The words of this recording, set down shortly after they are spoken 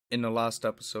In the last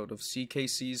episode of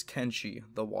CKC's Kenshi,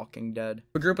 The Walking Dead.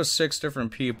 A group of 6 different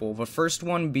people. The first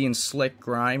one being Slick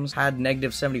Grimes, had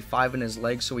negative 75 in his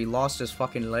leg, so he lost his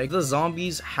fucking leg. The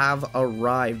zombies have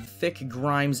arrived. Thick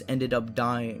Grimes ended up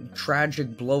dying.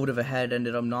 Tragic blow to the head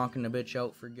ended up knocking the bitch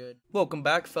out for good. Welcome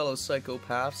back, fellow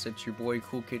psychopaths. It's your boy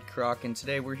Cool Kid Croc, and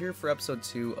today we're here for episode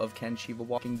 2 of Kenshi, The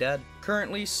Walking Dead.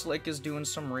 Currently, Slick is doing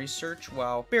some research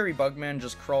while Barry Bugman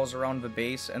just crawls around the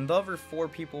base, and the other 4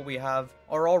 people we have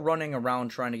are all running around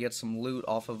trying to get some loot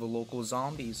off of the local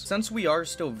zombies. Since we are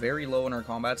still very low in our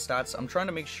combat stats, I'm trying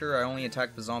to make sure I only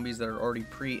attack the zombies that are already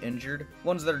pre-injured,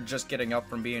 ones that are just getting up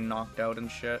from being knocked out and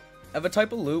shit. And the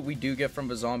type of loot we do get from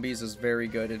the zombies is very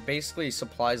good. It basically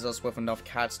supplies us with enough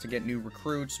cats to get new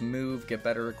recruits, move, get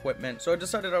better equipment. So I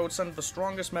decided I would send the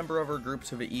strongest member of our group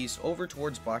to the east over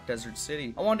towards Black Desert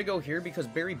City. I wanted to go here because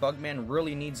Barry Bugman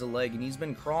really needs a leg and he's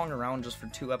been crawling around just for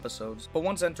 2 episodes. But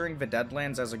once entering the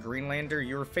Deadlands as a Greenlander,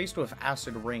 you're faced with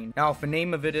acid rain. Now if the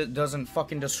name of it doesn't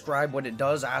fucking describe what it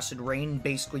does, acid rain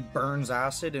basically burns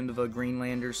acid into the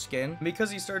Greenlander's skin. And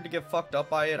because he started to get fucked up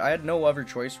by it, I had no other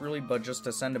choice really but just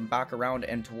to send him back around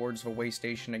and towards the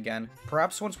waystation again.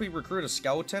 Perhaps once we recruit a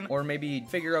skeleton, or maybe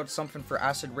figure out something for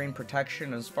acid rain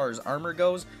protection as far as armor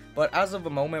goes, but as of the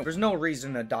moment, there's no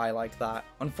reason to die like that.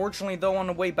 Unfortunately though, on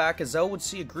the way back, Azel would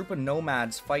see a group of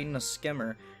nomads fighting a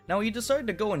skimmer. Now he decided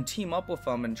to go and team up with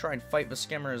them and try and fight the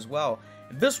skimmer as well.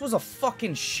 This was a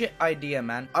fucking shit idea,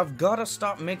 man. I've gotta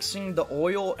stop mixing the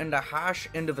oil and the hash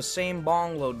into the same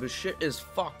bong load. This shit is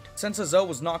fucked. Since Azel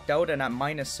was knocked out and at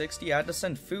minus 60, I had to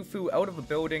send Fufu out of the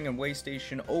building and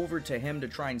waystation over to him to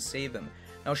try and save him.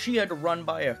 Now she had to run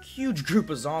by a huge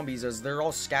group of zombies as they're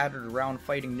all scattered around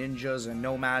fighting ninjas and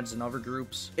nomads and other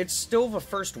groups. It's still the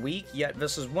first week, yet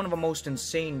this is one of the most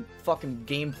insane fucking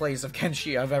gameplays of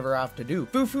Kenshi I've ever have to do.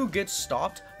 Fufu gets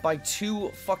stopped by 2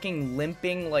 fucking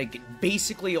limping, like,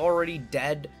 basically already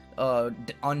dead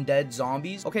undead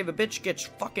zombies. Okay, the bitch gets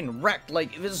fucking wrecked.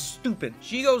 Like, this is stupid.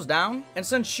 She goes down, and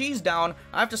since she's down,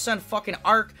 I have to send fucking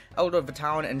Ark out of the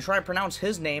town and try and pronounce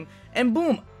his name, and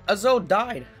boom, Azel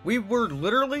died. We were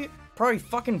literally probably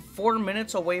fucking 4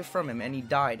 minutes away from him and he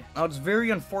died. Now it's very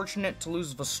unfortunate to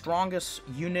lose the strongest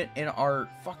unit in our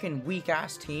fucking weak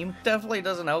ass team. Definitely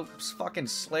doesn't help fucking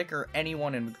Slick or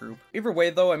anyone in the group. Either way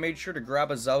though, I made sure to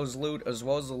grab Azel's loot as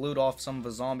well as the loot off some of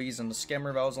the zombies and the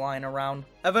skimmer that was lying around.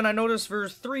 And then I noticed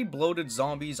there's 3 bloated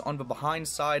zombies on the behind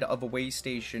side of a way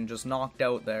station just knocked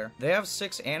out there. They have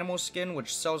 6 animal skin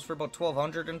which sells for about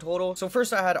 1200 in total. So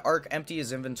first I had Ark empty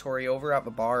his inventory over at the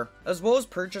bar, as well as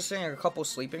purchasing a couple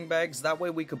sleeping bags. That way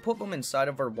we could put them inside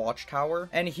of our watchtower,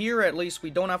 and here at least we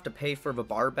don't have to pay for the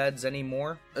bar beds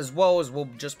anymore, as well as we'll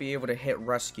just be able to hit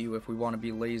rescue if we want to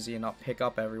be lazy and not pick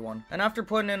up everyone. And after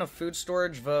putting in a food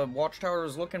storage, the watchtower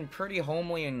is looking pretty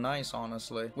homely and nice,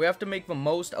 honestly. We have to make the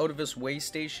most out of this way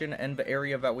station and the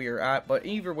area that we are at, but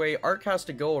either way, Ark has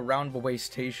to go around the way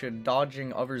station,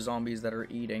 dodging other zombies that are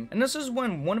eating. And this is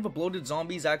when one of the bloated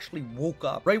zombies actually woke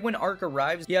up. Right when Ark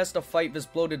arrives, he has to fight this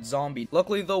bloated zombie.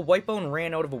 Luckily though, Whitebone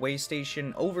ran out of a way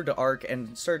station over to Ark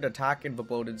and started attacking the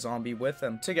bloated zombie with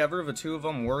him. Together, the 2 of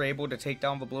them were able to take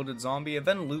down the bloated zombie and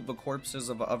then loot the corpses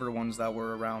of the other ones that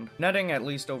were around. Netting at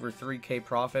least over 3k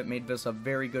profit made this a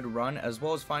very good run, as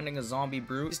well as finding a zombie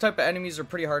brute. These type of enemies are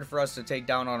pretty hard for us to take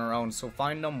down on our own, so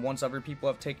finding them once other people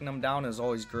have taken them down is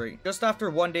always great. Just after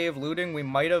 1 day of looting, we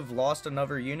might have lost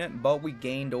another unit, but we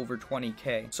gained over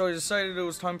 20k. So I decided it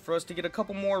was time for us to get a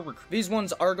couple more recruits. These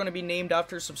ones are going to be named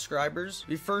after subscribers.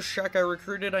 The first Shek I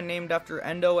recruited, I named after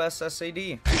Endo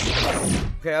SSAD.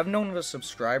 Okay, I've known the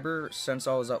subscriber since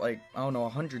I was at like, I don't know,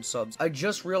 100 subs. I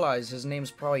just realized his name's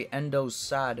probably Endo's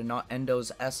Sad and not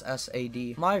Endo's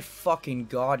SSAD. My fucking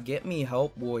god, get me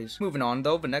help, boys. Moving on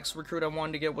though, the next recruit I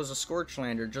wanted to get was a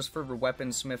Scorchlander, just for the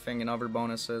weapon smithing and other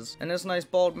bonuses. And this nice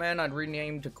bald man I'd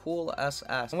renamed to Cool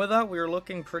SS. And with that, we were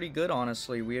looking pretty good,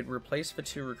 honestly. We had replaced the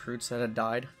 2 recruits that had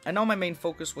died. And now my main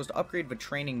focus was to upgrade the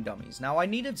training dummies. Now I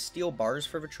needed steel bars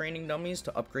for the training dummies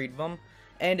to upgrade them.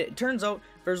 And it turns out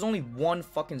there's only 1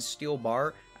 fucking steel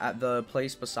bar at the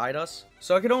place beside us.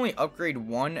 So I could only upgrade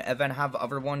 1 and then have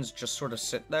other ones just sort of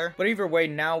sit there. But either way,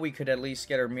 now we could at least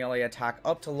get our melee attack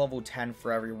up to level 10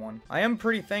 for everyone. I am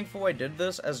pretty thankful I did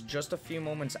this, as just a few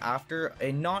moments after,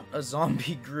 not a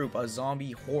zombie group, a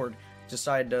zombie horde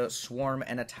decided to swarm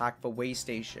and attack the way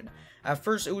station. At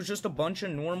first, it was just a bunch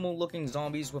of normal looking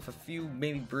zombies with a few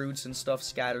maybe brutes and stuff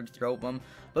scattered throughout them.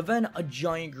 But then a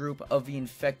giant group of the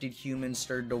infected humans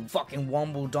started to fucking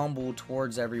wumble-dumble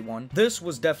towards everyone. This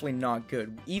was definitely not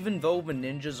good. Even though the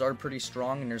ninjas are pretty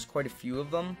strong and there's quite a few of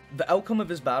them, the outcome of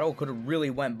this battle could have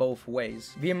really went both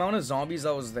ways. The amount of zombies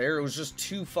that was there, it was just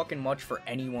too fucking much for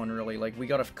anyone really. Like, we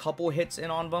got a couple hits in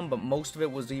on them, but most of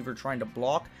it was either trying to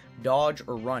block, dodge,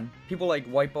 or run. People like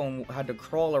Whitebone had to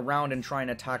crawl around and try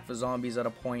and attack the zombies at a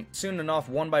point. Soon enough,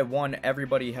 one by one,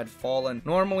 everybody had fallen.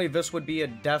 Normally, this would be a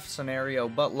death scenario,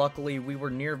 but luckily, we were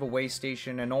near the way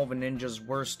station and all the ninjas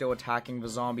were still attacking the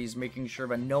zombies, making sure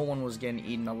that no one was getting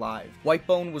eaten alive.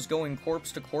 Whitebone was going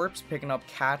corpse to corpse, picking up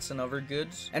cats and other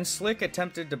goods, and Slick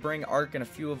attempted to bring Ark and a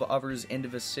few of the others into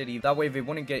the city. That way, they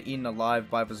wouldn't get eaten alive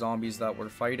by the zombies that were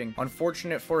fighting.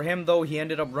 Unfortunate for him, though, he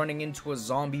ended up running into a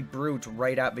zombie brute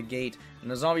right at the gate, and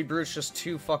the zombie brute's just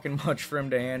too fucking much for him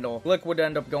to handle. Slick would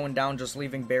end up going down, just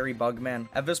leaving Barry Bugman.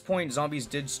 At this point, zombies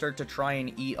did start to try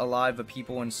and eat alive the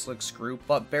people in Slick's group,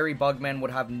 but Barry Bugman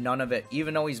would have none of it.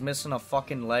 Even though he's missing a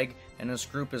fucking leg and his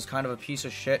group is kind of a piece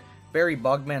of shit, Barry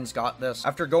Bugman's got this.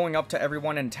 After going up to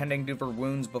everyone and tending to their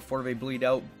wounds before they bleed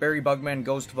out, Barry Bugman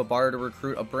goes to the bar to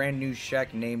recruit a brand new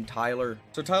Shek named Tyler.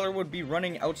 So Tyler would be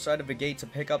running outside of the gate to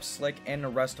pick up Slick and the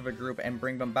rest of the group and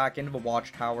bring them back into the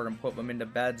watchtower and put them into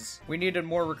beds. We needed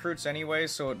more recruits anyway,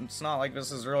 so it's not like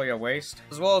this is really a waste.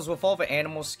 As well as with all the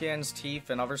animal skins, teeth,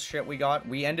 and other shit we got,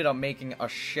 we ended up making a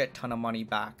shit ton of money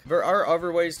back. There are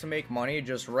other ways to make money,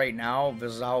 just right now,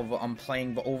 this is how I'm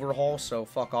playing the overhaul, so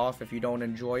fuck off if you don't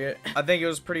enjoy it. I think it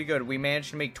was pretty good. We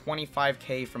managed to make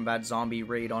 25k from that zombie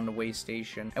raid on the way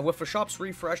station. And with the shops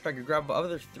refreshed, I could grab the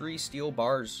other 3 steel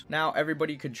bars. Now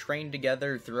everybody could train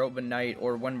together throughout the night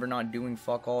or when we're not doing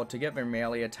fuck all to get their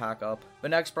melee attack up. The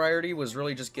next priority was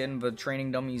really just getting the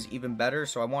training dummies even better,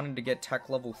 so I wanted to get tech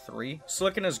level 3.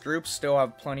 Slick and his group still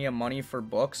have plenty of money for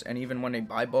books, and even when they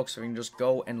buy books, we can just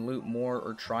go and loot more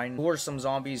or try and lure some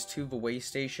zombies to the way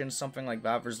station, something like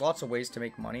that. There's lots of ways to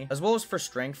make money. As well as for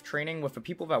strength training, with the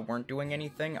people that weren't doing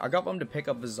anything, I got them to pick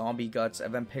up the zombie guts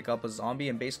and then pick up a zombie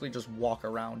and basically just walk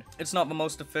around. It's not the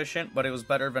most efficient, but it was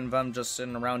better than them just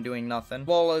sitting around doing nothing. As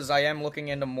well as I am looking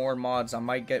into more mods, I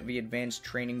might get the advanced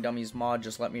training dummies mod.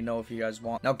 Just let me know if you guys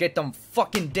want. Now get them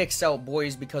fucking dicks out,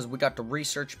 boys, because we got the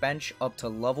research bench up to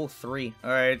level 3.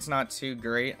 Alright, it's not too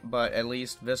great, but at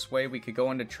least this way we could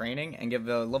go into training and give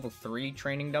the level 3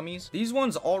 training dummies. These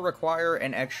ones all require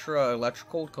an extra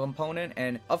electrical component,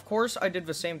 and of course I did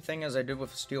the same thing as I did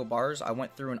with the steel bars. I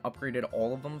went through and upgraded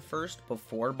all of them first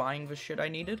before buying the shit I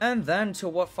needed. And then, to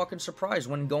what fucking surprise,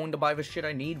 when going to buy the shit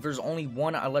I need, there's only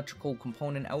one electrical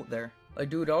component out there. Like,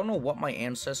 dude, I don't know what my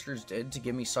ancestors did to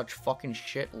give me such fucking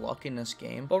shit luck in this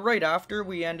game. But right after,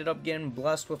 we ended up getting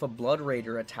blessed with a Blood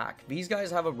Raider attack. These guys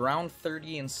have around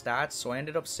 30 in stats, so I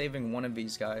ended up saving one of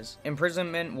these guys.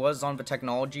 Imprisonment was on the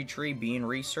technology tree being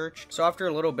researched, so after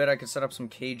a little bit, I could set up some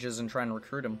cages and try and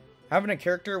recruit him. Having a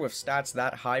character with stats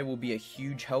that high will be a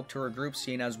huge help to our group,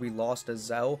 seeing as we lost a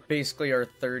Zell, basically our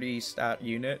 30 stat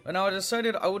unit. But now I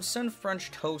decided I would send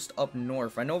French Toast up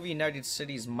north. I know the United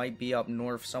Cities might be up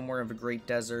north somewhere in the Great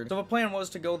Desert, so the plan was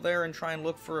to go there and try and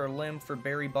look for a limb for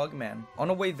Barry Bugman. On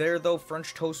the way there though,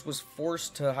 French Toast was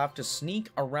forced to have to sneak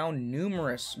around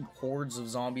numerous hordes of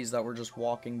zombies that were just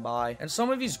walking by. And some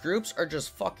of these groups are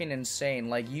just fucking insane.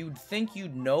 Like, you'd think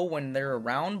you'd know when they're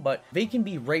around, but they can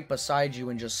be right beside you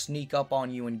and just sneak up on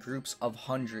you in groups of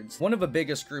hundreds. One of the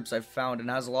biggest groups I've found, and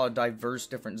has a lot of diverse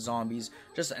different zombies,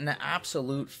 just an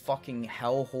absolute fucking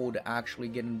hellhole to actually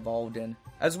get involved in.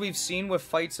 As we've seen with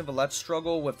fights of a Let's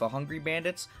Struggle with the Hungry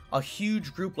Bandits, a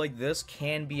huge group like this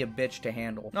can be a bitch to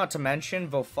handle. Not to mention,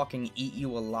 they'll fucking eat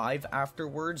you alive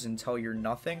afterwards until you're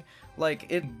nothing. Like,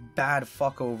 it's bad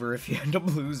fuck over if you end up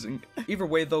losing. Either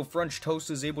way though, French Toast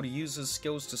is able to use his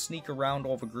skills to sneak around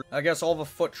all the group. I guess all the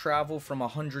foot travel from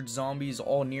 100 zombies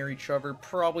all near each other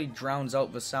probably drowns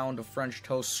out the sound of French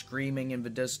Toast screaming in the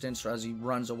distance as he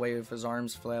runs away with his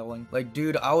arms flailing. Like,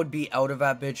 dude, I would be out of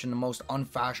that bitch in the most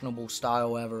unfashionable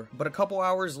style ever. But a couple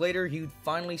hours later, he'd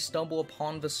finally stumble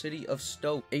upon the city of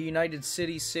Stoke, a United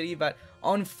city that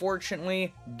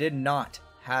unfortunately did not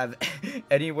have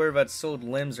anywhere that sold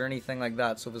limbs or anything like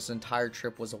that, so this entire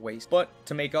trip was a waste. But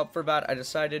to make up for that, I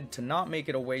decided to not make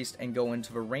it a waste and go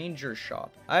into the ranger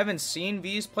shop. I haven't seen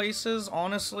these places,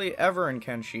 honestly, ever in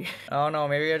Kenshi. I don't know,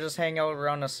 maybe I just hang out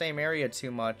around the same area too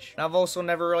much. And I've also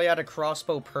never really had a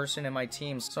crossbow person in my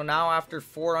team, so now after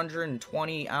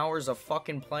 420 hours of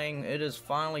fucking playing, it is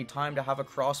finally time to have a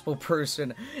crossbow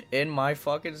person in my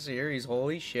fucking series.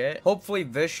 Holy shit. Hopefully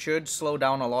this should slow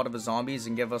down a lot of the zombies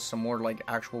and give us some more, like,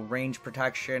 actual range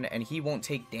protection, and he won't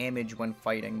take damage when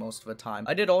fighting most of the time.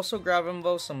 I did also grab him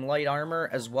though some light armor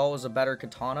as well as a better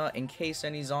katana in case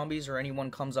any zombies or anyone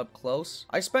comes up close.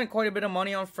 I spent quite a bit of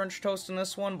money on French Toast in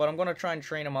this one, but I'm going to try and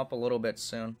train him up a little bit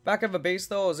soon. Back at the base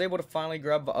though, I was able to finally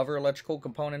grab the other electrical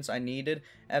components I needed,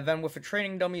 and then with the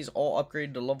training dummies all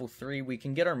upgraded to level 3, we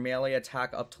can get our melee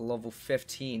attack up to level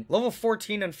 15. Level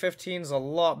 14 and 15 is a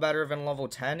lot better than level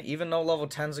 10, even though level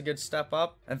 10 is a good step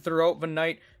up. And throughout the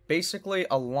night, basically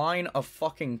a line of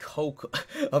fucking coke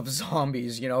of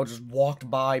zombies, you know, just walked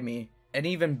by me. An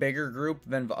even bigger group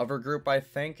than the other group, I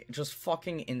think. Just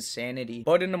fucking insanity.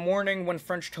 But in the morning, when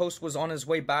French Toast was on his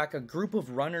way back, a group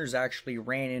of runners actually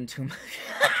ran into me.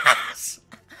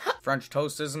 French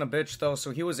Toast isn't a bitch though,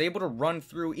 so he was able to run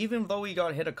through. Even though he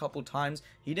got hit a couple times,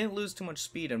 he didn't lose too much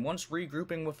speed, and once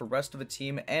regrouping with the rest of the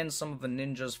team and some of the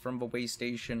ninjas from the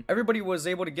Waystation, everybody was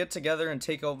able to get together and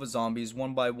take out the zombies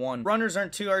one by one. Runners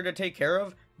aren't too hard to take care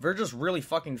of. They're just really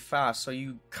fucking fast, so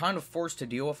you kind of forced to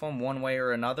deal with them one way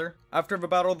or another. After the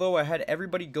battle though, I had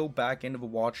everybody go back into the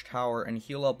watchtower and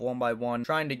heal up one by one,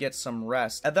 trying to get some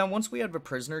rest. And then once we had the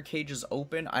prisoner cages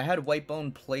open, I had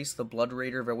Whitebone place the Blood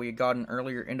Raider that we had gotten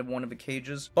earlier into one of the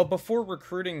cages. But before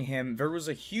recruiting him, there was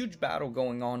a huge battle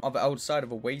going on outside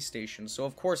of a Waystation, so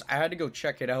of course I had to go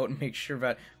check it out and make sure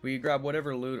that we grab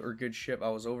whatever loot or good shit I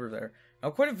was over there. Now,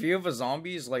 quite a few of the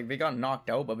zombies, like, they got knocked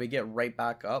out, but they get right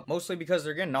back up. Mostly because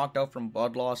they're getting knocked out from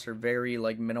blood loss or very,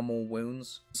 like, minimal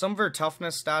wounds. Some of their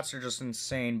toughness stats are just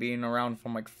insane, being around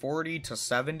from, like, 40 to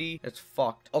 70. It's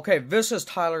fucked. Okay, this is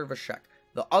Tyler Vashek.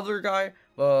 The other guy,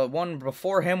 the one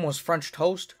before him, was French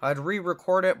Toast. I'd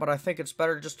re-record it, but I think it's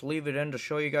better just to leave it in to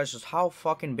show you guys just how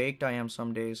fucking baked I am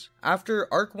some days. After,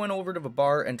 Ark went over to the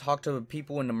bar and talked to the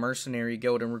people in the mercenary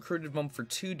guild and recruited them for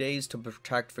 2 days to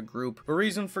protect the group. The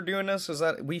reason for doing this is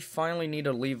that we finally need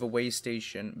to leave a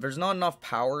Waystation. There's not enough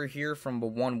power here from the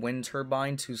one wind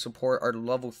turbine to support our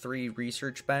level 3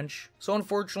 research bench. So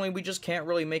unfortunately, we just can't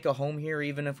really make a home here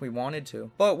even if we wanted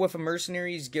to. But with a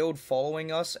mercenaries guild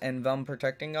following us and them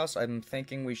protecting us, I'm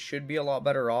thinking we should be a lot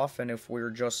better off than if we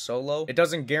were just solo. It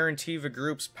doesn't guarantee the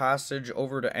group's passage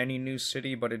over to any new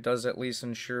city, but it does at least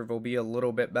ensure they'll be a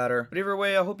little bit better. But either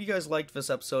way, I hope you guys liked this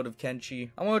episode of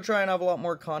Kenshi. I'm gonna try and have a lot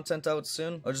more content out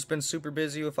soon. I've just been super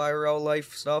busy with IRL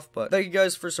life stuff, but thank you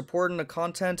guys for supporting the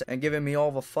content and giving me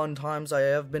all the fun times I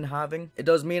have been having. It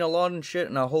does mean a lot and shit,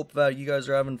 and I hope that you guys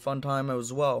are having fun time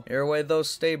as well. Either way though,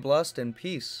 stay blessed and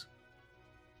peace.